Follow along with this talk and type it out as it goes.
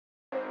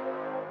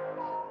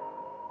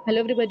Hello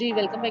everybody,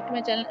 welcome back to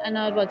my channel and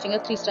are watching a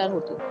 3-star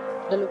hotel.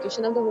 The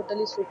location of the hotel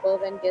is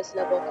superb and guests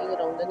love walking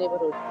around the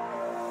neighborhood.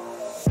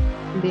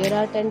 There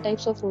are 10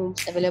 types of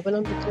rooms available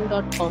on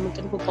booking.com. You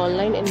can book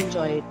online and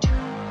enjoy it.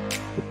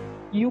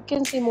 You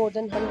can see more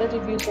than 100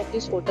 reviews of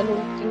this hotel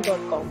on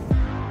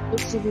booking.com.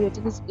 Its review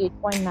rating is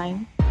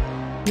 8.9,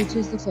 which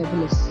is the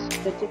fabulous.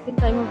 The check-in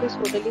time of this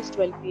hotel is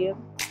 12 p.m.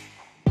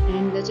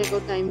 and the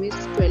checkout time is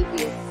 12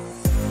 p.m.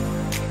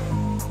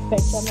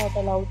 Pets are not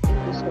allowed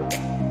in this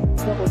hotel.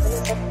 The hotel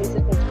accepts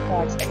basic credit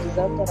cards and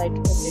reserves the right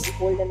to temporarily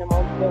hold an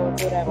amount prior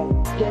to arrival.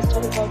 Guests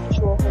are required to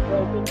show a photo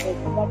ID and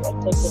credit card at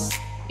check-in.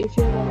 If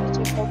you want to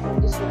check out from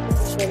this hotel,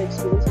 share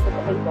experience in the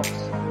comment box.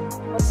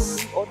 For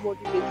booking or more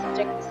details,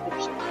 check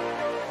description.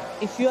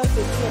 If you are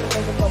facing any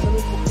kind of problem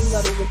with booking a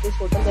room in this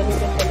hotel, then you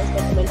can tell us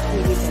that comment we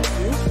will help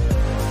you.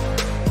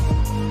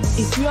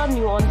 If you are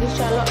new on this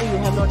channel or you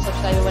have not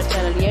subscribed our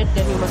channel yet,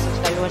 then you must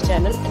subscribe our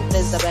channel and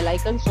press the bell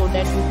icon so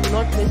that you do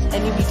not miss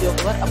any video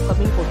of our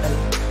upcoming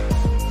hotel.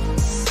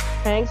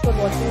 Thanks for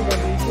watching the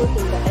video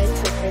till the end.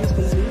 So friends,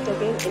 will meet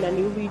again in a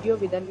new video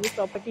with a new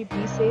property.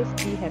 Be safe,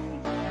 be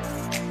happy.